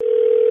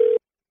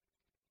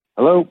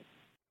Hello?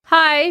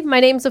 Hi,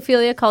 my name's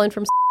Ophelia calling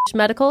from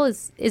Medical.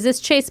 Is this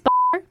Chase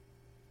Butler?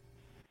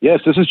 Yes,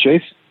 this is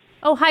Chase.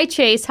 Oh, hi,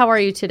 Chase. How are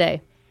you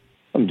today?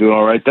 I'm doing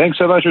all right. Thanks.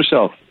 How about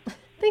yourself?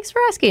 Thanks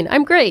for asking.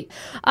 I'm great.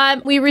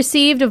 We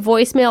received a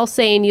voicemail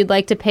saying you'd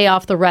like to pay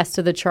off the rest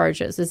of the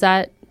charges. Is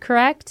that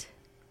correct?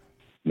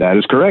 That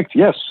is correct,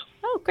 yes.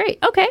 Oh, great.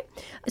 Okay.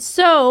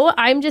 So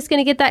I'm just going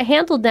to get that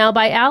handled now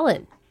by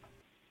Alan.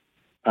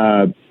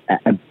 Who's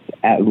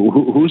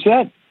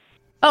that?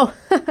 Oh,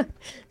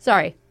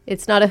 sorry.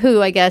 It's not a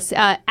who, I guess.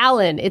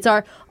 Alan. It's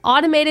our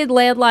automated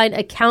landline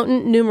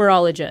accountant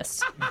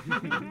numerologist.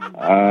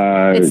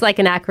 It's like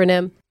an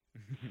acronym.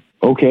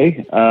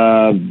 Okay.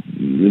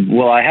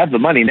 Well, I have the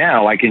money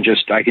now. I can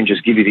just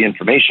give you the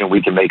information.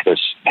 We can make this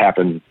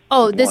happen.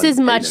 Oh, this is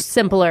much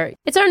simpler.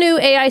 It's our new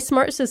AI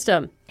smart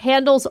system.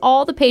 Handles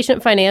all the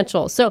patient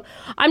financials. So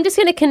I'm just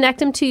going to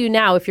connect him to you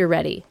now if you're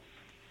ready.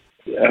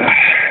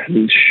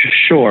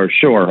 Sure.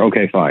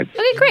 Okay, fine.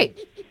 Okay,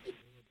 great.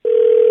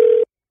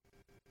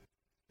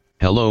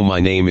 Hello, my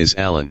name is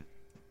Alan.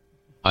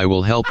 I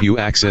will help you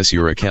access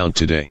your account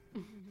today.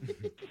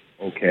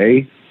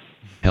 Okay.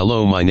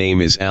 Hello, my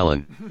name is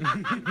Alan.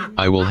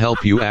 I will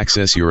help you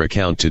access your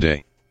account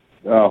today.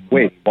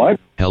 Wait, what?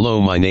 Hello,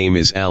 my name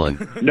is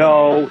Alan.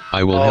 No.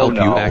 I will help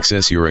you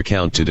access your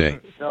account today.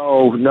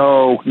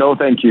 No,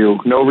 thank you.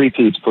 No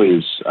repeats,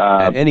 please.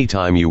 At any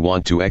time you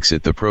want to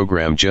exit the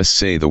program, just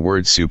say the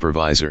word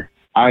supervisor.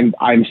 I'm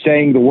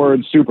saying the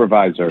word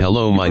supervisor.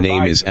 Hello, my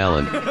name is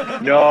Alan.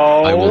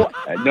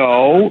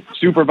 No,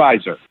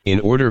 supervisor. In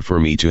order for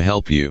me to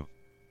help you,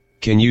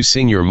 can you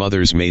sing your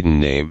mother's maiden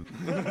name?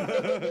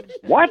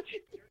 What?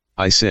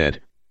 I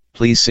said,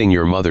 please sing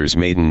your mother's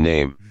maiden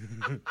name.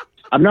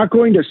 I'm not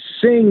going to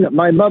sing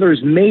my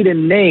mother's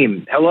maiden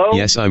name. Hello?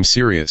 Yes, I'm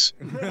serious.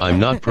 I'm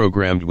not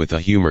programmed with a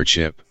humor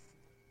chip.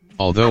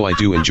 Although I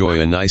do enjoy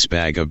a nice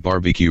bag of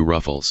barbecue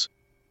Ruffles.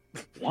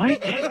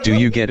 What? Do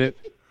you get it?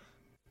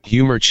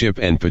 Humor chip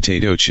and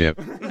potato chip.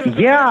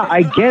 Yeah,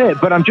 I get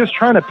it, but I'm just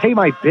trying to pay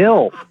my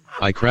bill.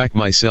 I crack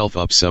myself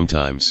up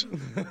sometimes.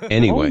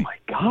 Anyway. Oh my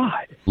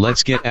God.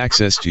 Let's get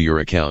access to your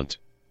account.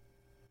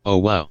 Oh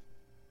wow.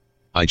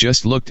 I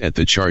just looked at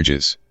the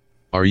charges.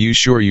 Are you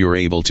sure you're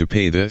able to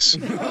pay this?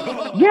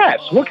 Yes,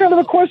 what kind of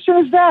a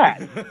question is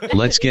that?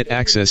 Let's get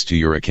access to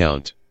your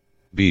account.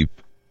 Beep.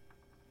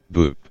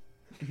 Boop.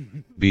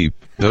 Beep.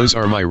 Those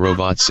are my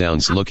robot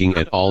sounds looking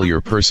at all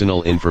your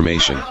personal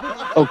information.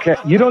 Okay,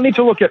 you don't need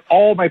to look at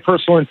all my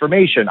personal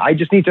information. I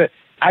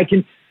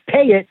can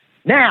pay it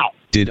now.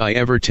 Did I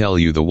ever tell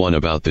you the one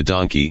about the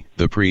donkey,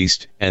 the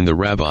priest, and the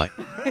rabbi?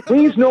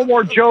 Please, no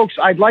more jokes.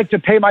 I'd like to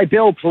pay my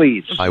bill,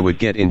 please. I would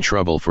get in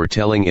trouble for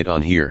telling it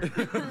on here.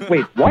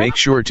 Wait, what? Make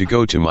sure to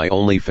go to my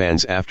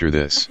OnlyFans after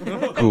this.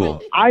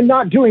 Cool. I'm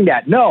not doing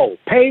that. No,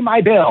 pay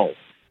my bill.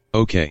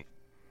 Okay.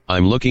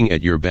 I'm looking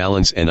at your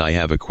balance and I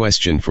have a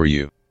question for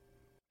you.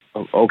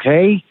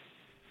 Okay.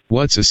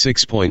 What's a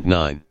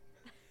 6.9?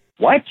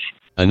 What?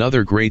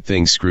 Another great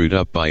thing screwed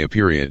up by a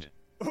period.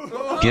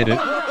 Get it?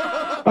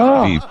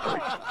 Oh. Beep.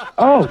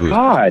 Oh, Boop.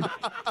 God.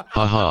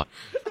 Haha.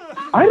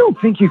 I don't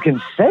think you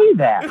can say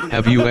that.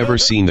 Have you ever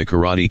seen the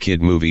Karate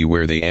Kid movie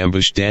where they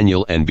ambush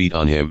Daniel and beat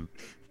on him?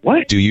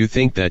 What? Do you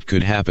think that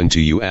could happen to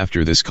you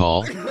after this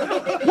call?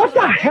 What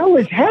the hell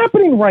is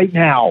happening right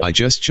now? I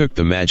just shook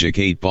the magic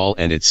 8-ball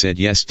and it said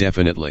yes,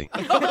 definitely.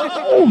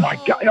 Oh my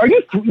God,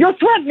 you're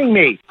threatening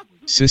me.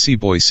 Sissy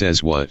boy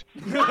says what?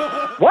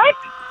 What?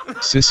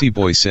 Sissy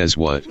boy says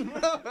what?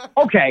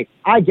 Okay,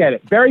 I get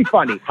it. Very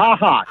funny. Ha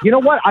ha. You know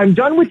what? I'm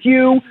done with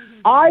you.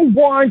 I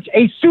want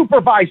a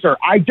supervisor.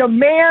 I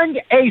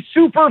demand a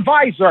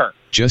supervisor.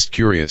 Just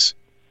curious.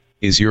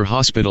 Is your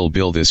hospital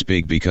bill this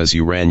big because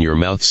you ran your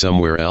mouth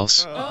somewhere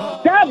else?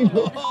 That is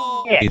it.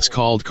 It's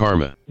called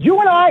karma. You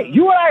and I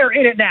are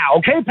in it now,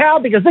 okay, pal?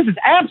 Because this is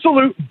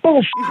absolute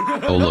bullshit.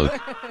 Oh look,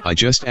 I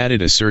just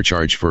added a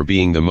surcharge for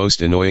being the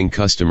most annoying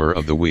customer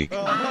of the week.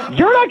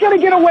 You're not going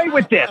to get away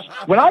with this.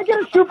 When I get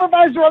a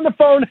supervisor on the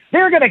phone,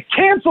 they're going to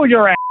cancel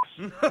your ass.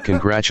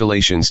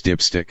 Congratulations,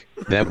 Dipstick.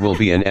 That will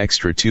be an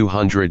extra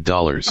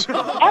 $200.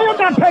 I am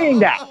not paying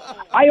that.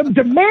 I am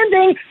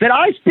demanding that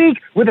I speak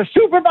with a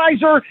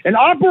supervisor, an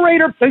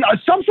operator,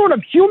 some sort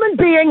of human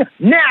being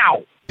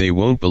now. They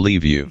won't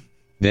believe you.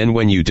 Then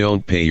when you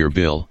don't pay your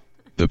bill,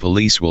 the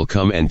police will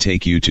come and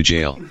take you to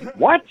jail.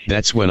 What?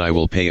 That's when I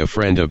will pay a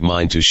friend of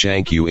mine to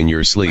shank you in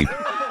your sleep.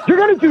 You're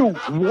going to do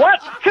what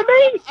to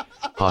me?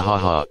 Ha ha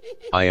ha.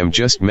 I am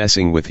just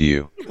messing with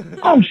you.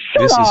 Oh,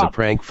 shut This up. is a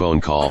prank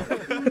phone call.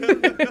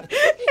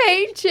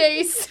 Hey,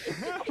 Chase.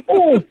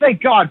 Oh,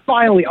 thank God,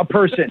 finally a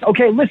person.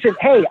 Okay, listen,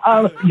 hey,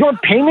 your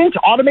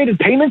automated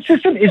payment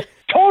system is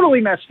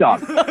totally messed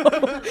up. No,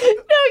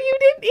 you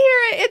didn't hear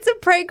it. It's a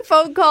prank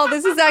phone call.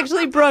 This is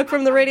actually Brooke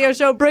from the radio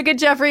show Brooke and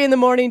Jeffrey in the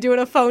Morning doing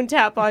a phone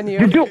tap on you.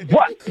 You do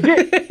what?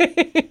 This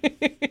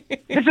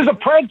is is a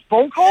prank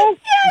phone call?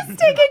 Yes,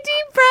 take a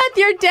deep breath.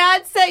 Your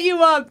dad set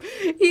you up.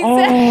 He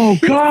Oh,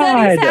 said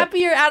God. he's happy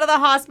you're out of the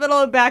hospital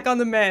and back on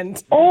the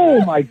mend.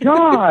 Oh, my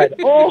God.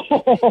 Oh.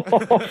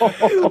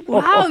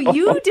 Wow,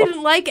 you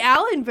didn't like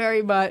Alan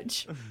very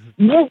much.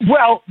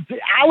 Well,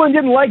 Alan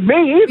didn't like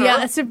me either. Yeah,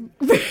 that's a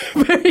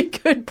very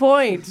good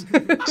point.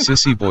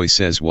 Sissy boy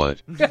says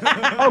what?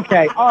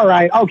 Okay, all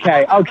right,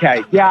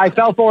 okay. Yeah, I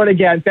fell for it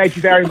again. Thank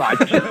you very much.